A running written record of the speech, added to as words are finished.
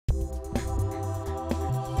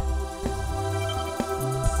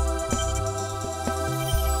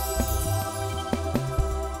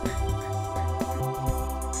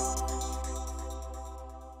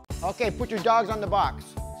Okay, put your dogs on the box.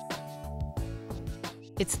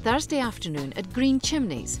 It's Thursday afternoon at Green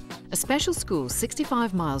Chimneys, a special school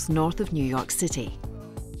 65 miles north of New York City.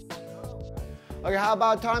 Okay, how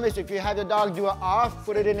about, Thomas, if you have the dog do it off,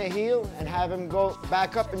 put it in a heel, and have him go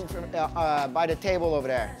back up by the table over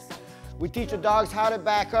there. We teach the dogs how to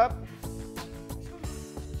back up.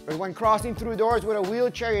 But when crossing through doors with a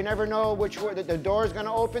wheelchair, you never know which way the door is going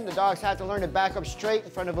to open. The dogs have to learn to back up straight in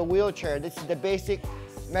front of a wheelchair. This is the basic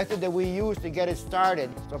method that we use to get it started.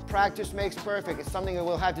 So practice makes perfect. It's something that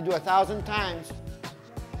we'll have to do 1,000 times.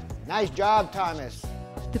 Nice job, Thomas.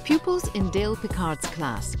 The pupils in Dale Picard's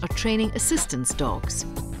class are training assistance dogs.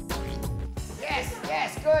 Yes,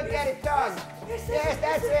 yes, good, get it done. Yes,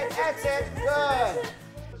 that's it, good.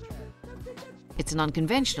 It's an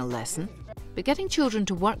unconventional lesson, but getting children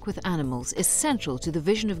to work with animals is central to the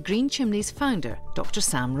vision of Green Chimneys founder, Dr.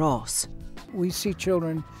 Sam Ross. We see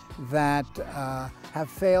children that have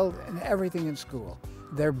failed in everything in school.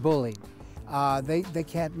 They're bullied. They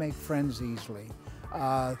can't make friends easily.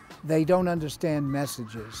 They don't understand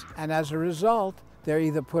messages. And as a result, they're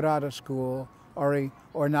either put out of school or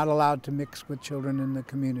not allowed to mix with children in the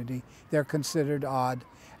community. They're considered odd.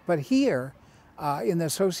 But here, in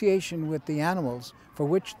association with the animals, for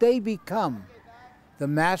which they become the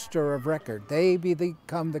master of record, they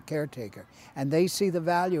become the caretaker, and they see the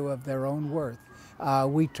value of their own worth,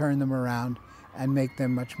 we turn them around and make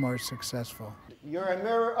them much more successful. You're a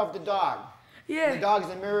mirror of the dog. Yeah. The dog's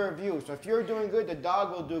a mirror of you. So if you're doing good, the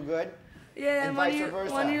dog will do good. Yeah, and vice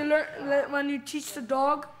versa. When you teach the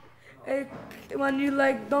dog, when you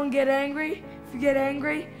don't get angry, if you get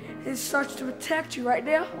angry, it starts to protect you right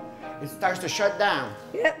there. It starts to shut down.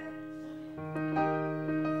 Yep.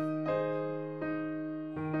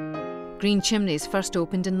 Green Chimneys first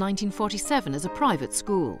opened in 1947 as a private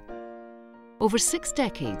school. Over 6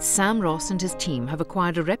 decades, Sam Ross and his team have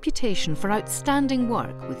acquired a reputation for outstanding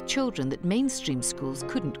work with children that mainstream schools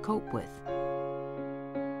couldn't cope with.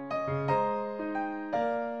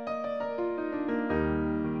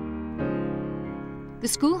 The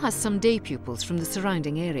school has some day pupils from the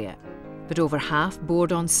surrounding area, but over half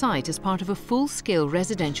board on site as part of a full-scale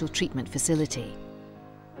residential treatment facility.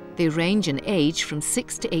 They range in age from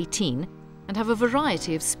 6 to 18 and have a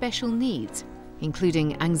variety of special needs,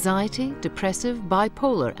 including anxiety, depressive,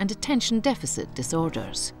 bipolar and attention deficit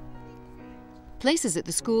disorders. Places at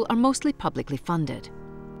the school are mostly publicly funded.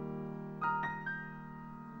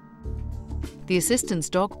 The Assistance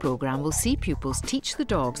Dog Programme will see pupils teach the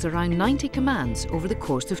dogs around 90 commands over the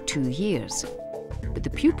course of 2 years. But the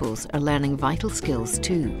pupils are learning vital skills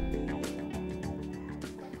too.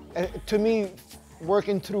 To me,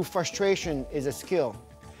 working through frustration is a skill.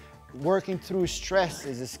 Working through stress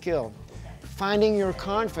is a skill. Finding your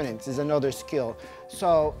confidence is another skill.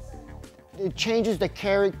 So it changes the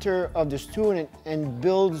character of the student and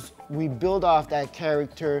we build off that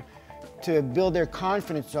character to build their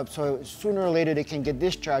confidence up so sooner or later they can get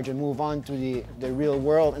discharged and move on to the real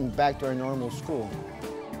world and back to our normal school.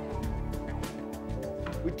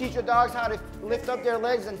 We teach the dogs how to lift up their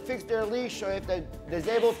legs and fix their leash, so if the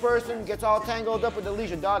disabled person gets all tangled up with the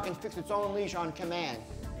leash, the dog can fix its own leash on command.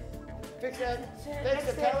 Fix it, fix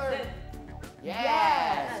it, tell her.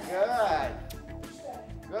 Yes, good.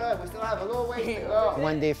 Good, we still have a little ways to go.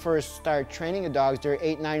 When they first start training the dogs, they're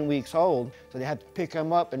 8-9 weeks old, so they have to pick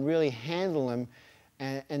them up and really handle them,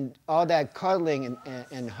 and all that cuddling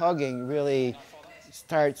and hugging really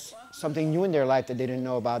starts something new in their life that they didn't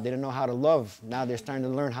know about. They didn't know how to love. Now they're starting to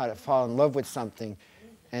learn how to fall in love with something.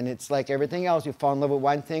 And it's like everything else. You fall in love with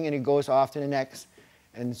one thing and it goes off to the next.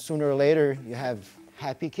 And sooner or later, you have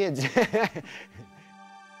happy kids.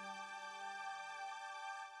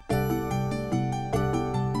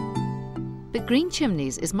 But Green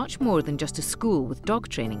Chimneys is much more than just a school with dog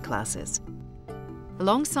training classes.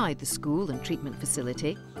 Alongside the school and treatment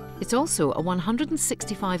facility, it's also a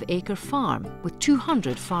 165-acre farm with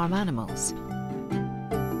 200 farm animals.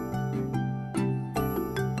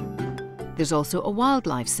 There's also a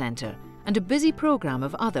wildlife centre and a busy programme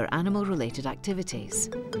of other animal-related activities.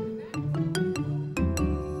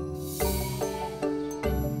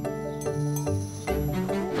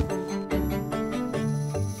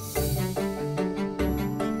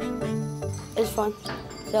 It's fun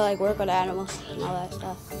to work with animals and all that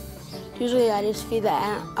stuff. Usually I just feed the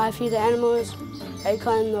animals. I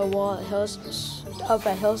climb the wall at hills, up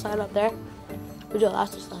a hillside up there. We do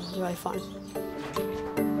lots of stuff. It's really fun.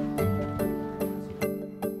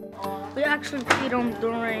 We actually feed them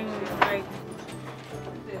during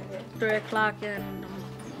 3 o'clock and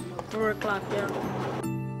 4 o'clock, yeah.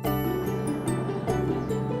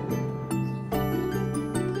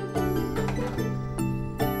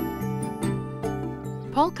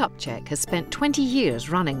 Paul Kupchak has spent 20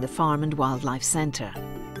 years running the Farm and Wildlife Centre.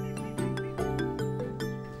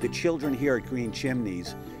 The children here at Green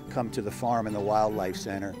Chimneys come to the Farm and the Wildlife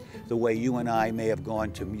Center the way you and I may have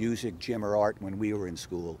gone to music, gym, or art when we were in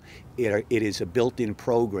school. It is a built-in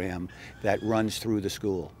program that runs through the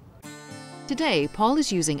school. Today, Paul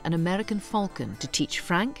is using an American falcon to teach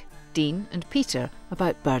Frank, Dean and Peter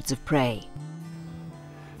about birds of prey.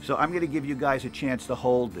 So I'm going to give you guys a chance to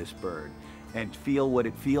hold this bird and feel what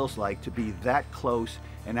it feels like to be that close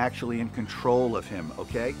and actually in control of him,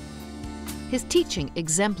 okay? His teaching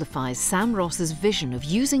exemplifies Sam Ross's vision of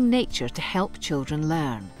using nature to help children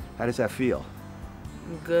learn. How does that feel?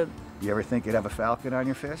 Good. You ever think you'd have a falcon on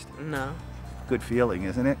your fist? No. Good feeling,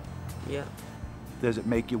 isn't it? Yeah. Does it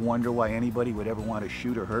make you wonder why anybody would ever want to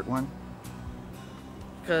shoot or hurt one?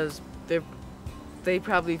 Because they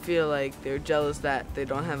probably feel like they're jealous that they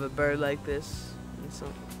don't have a bird like this and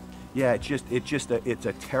so. Yeah, it's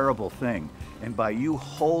a terrible thing. And by you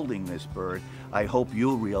holding this bird, I hope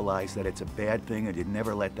you'll realize that it's a bad thing and you'd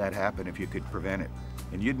never let that happen if you could prevent it.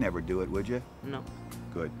 And you'd never do it, would you? No.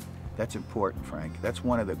 Good. That's important, Frank. That's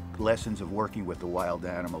one of the lessons of working with the wild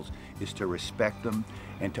animals, is to respect them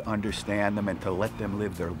and to understand them and to let them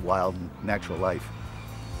live their wild, natural life.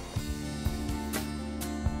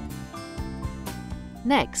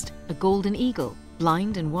 Next, a golden eagle,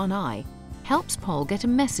 blind in one eye, helps Paul get a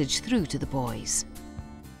message through to the boys.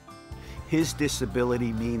 His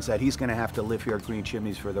disability means that he's going to have to live here at Green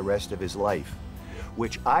Chimneys for the rest of his life,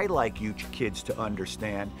 which I like you kids to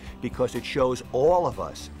understand because it shows all of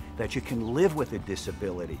us that you can live with a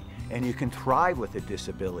disability and you can thrive with a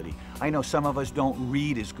disability. I know some of us don't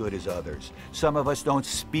read as good as others. Some of us don't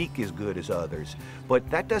speak as good as others. But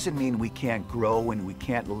that doesn't mean we can't grow and we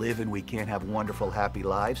can't live and we can't have wonderful, happy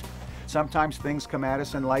lives. Sometimes things come at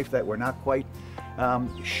us in life that we're not quite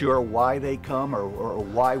sure why they come or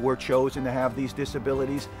why we're chosen to have these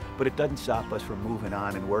disabilities, but it doesn't stop us from moving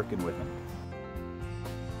on and working with them.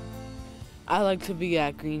 I like to be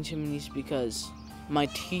at Green Chimneys because my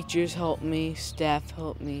teachers help me, staff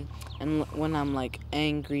help me, and when I'm like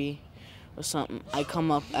angry or something, I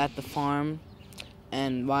come up at the farm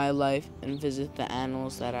and wildlife and visit the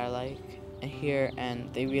animals that I like here,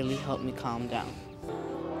 and they really help me calm down.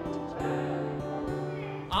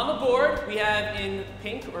 On the board, we have in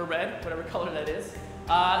pink or red, whatever color that is,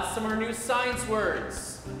 some of our new science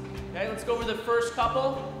words. Okay, let's go over the first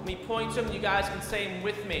couple. Let me point to them, you guys can say them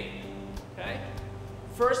with me. Okay?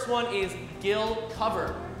 First one is gill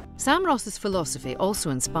cover. Sam Ross's philosophy also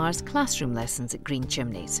inspires classroom lessons at Green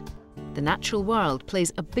Chimneys. The natural world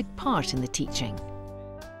plays a big part in the teaching.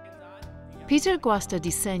 Peter Guasta Di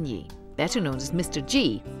Segni, better known as Mr.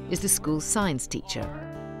 G, is the school's science teacher.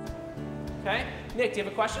 Okay, Nick, do you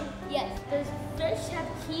have a question? Yes. Does fish have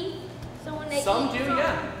teeth? So when they Some eat do, some,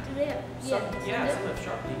 yeah. Do they have? Some have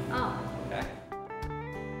sharp teeth. Oh. Okay.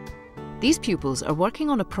 These pupils are working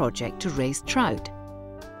on a project to raise trout.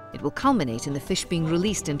 It will culminate in the fish being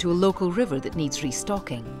released into a local river that needs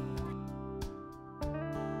restocking.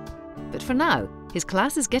 But for now, his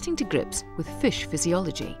class is getting to grips with fish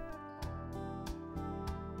physiology.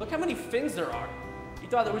 Look how many fins there are. You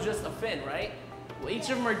thought there was just a fin, right? Well,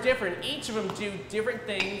 each of them are different. Each of them do different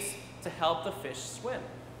things to help the fish swim.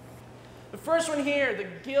 The first one here, the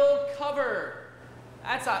gill cover.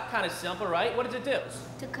 That's kind of simple, right? What does it do?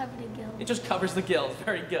 To cover the gills. It just covers the gills.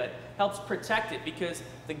 Very good. Helps protect it because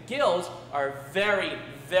the gills are a very,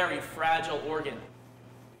 very fragile organ.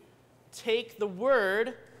 Take the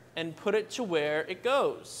word and put it to where it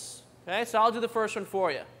goes. Okay, so I'll do the first one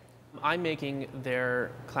for you. I'm making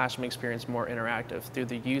their classroom experience more interactive through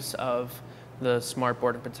the use of the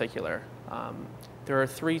smartboard in particular. There are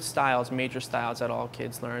three styles, major styles that all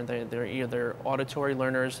kids learn. They're either auditory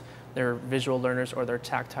learners, they're visual learners, or they're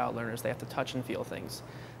tactile learners. They have to touch and feel things.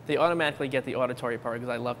 They automatically get the auditory part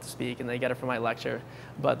because I love to speak and they get it from my lecture.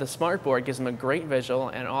 But the smartboard gives them a great visual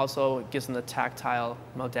and also gives them the tactile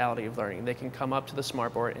modality of learning. They can come up to the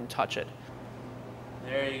smartboard and touch it.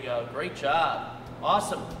 There you go, great job.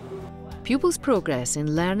 Awesome. Pupils' progress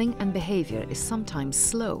in learning and behaviour is sometimes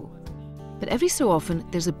slow. But every so often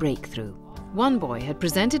there's a breakthrough. One boy had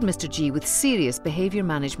presented Mr. G with serious behaviour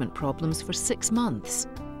management problems for 6 months.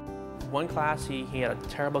 One class, he had a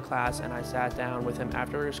terrible class, and I sat down with him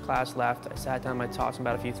after his class left. I sat down and I talked to him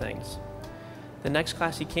about a few things. The next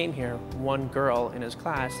class he came here, one girl in his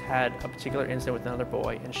class had a particular incident with another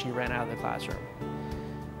boy, and she ran out of the classroom.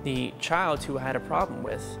 The child who I had a problem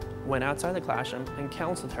with went outside the classroom and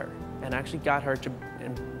counseled her, and actually got her to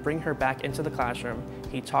bring her back into the classroom.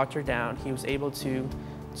 He talked her down. He was able to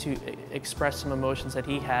to express some emotions that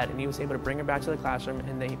he had, and he was able to bring her back to the classroom,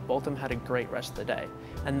 and both of them had a great rest of the day.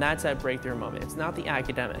 And that's that breakthrough moment. It's not the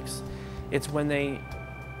academics. It's when they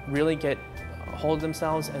really get a hold of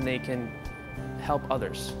themselves and they can help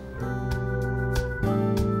others.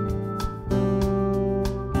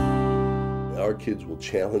 Our kids will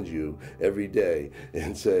challenge you every day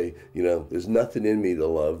and say, you know, there's nothing in me to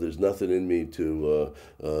love, there's nothing in me to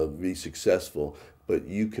be successful, but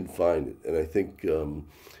you can find it. And I think, you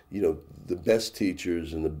know, the best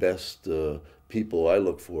teachers and the best people I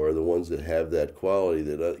look for are the ones that have that quality,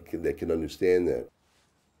 that can understand that.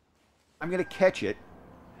 I'm going to catch it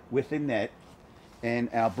with the net, and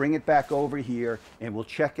I'll bring it back over here, and we'll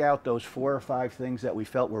check out those 4 or 5 things that we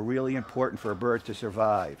felt were really important for a bird to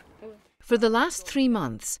survive. For the last 3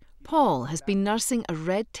 months, Paul has been nursing a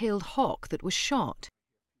red-tailed hawk that was shot.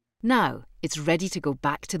 Now it's ready to go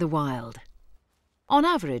back to the wild. On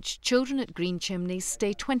average, children at Green Chimneys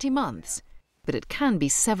stay 20 months, but it can be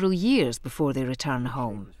several years before they return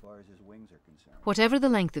home. Whatever the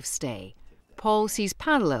length of stay, Paul sees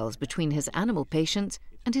parallels between his animal patients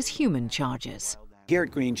and his human charges. Here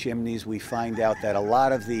at Green Chimneys, we find out that a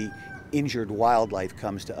lot of the injured wildlife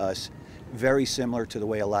comes to us very similar to the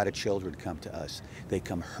way a lot of children come to us. They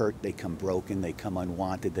come hurt, they come broken, they come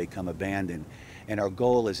unwanted, they come abandoned. And our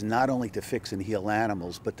goal is not only to fix and heal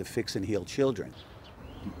animals, but to fix and heal children.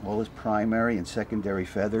 All his primary and secondary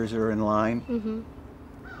feathers are in line.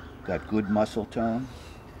 Got good muscle tone.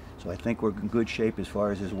 So I think we're in good shape as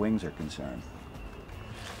far as his wings are concerned.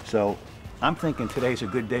 So I'm thinking today's a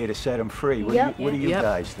good day to set him free. What do you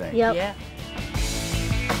guys think? Yep.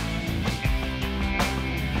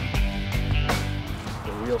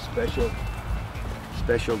 A real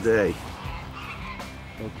special day.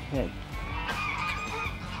 Okay.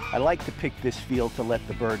 I like to pick this field to let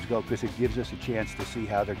the birds go because it gives us a chance to see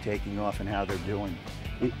how they're taking off and how they're doing.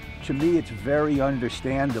 To me, it's very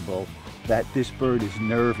understandable that this bird is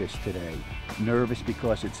nervous today. Nervous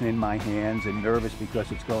because it's in my hands and nervous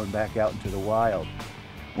because it's going back out into the wild.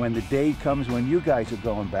 When the day comes when you guys are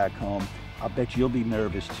going back home, I'll bet you'll be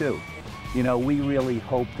nervous too. You know, we really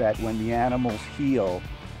hope that when the animals heal,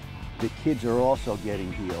 the kids are also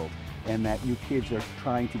getting healed, and that you kids are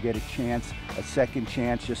trying to get a chance, a second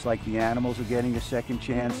chance, just like the animals are getting a second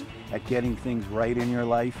chance at getting things right in your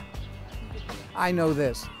life. I know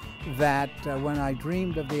this, that when I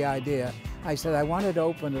dreamed of the idea, I said I wanted to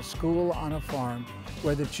open a school on a farm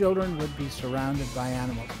where the children would be surrounded by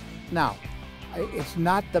animals. Now, it's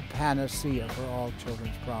not the panacea for all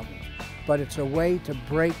children's problems, but it's a way to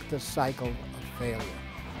break the cycle of failure.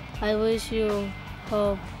 I wish you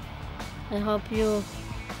hope. I hope you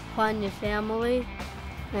find your family,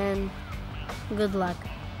 and good luck.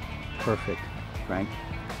 Perfect. Frank?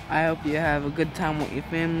 I hope you have a good time with your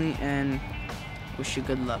family and wish you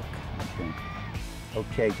good luck. Okay.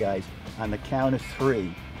 Okay, guys, on the count of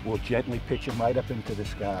 3, we'll gently pitch him right up into the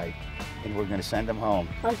sky, and we're going to send him home.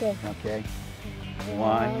 Okay. Okay?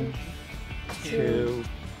 1, 2,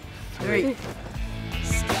 3.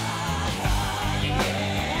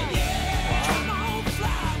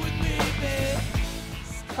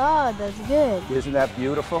 Oh, that's good. Isn't that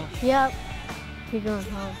beautiful? Yep. You're going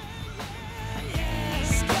home.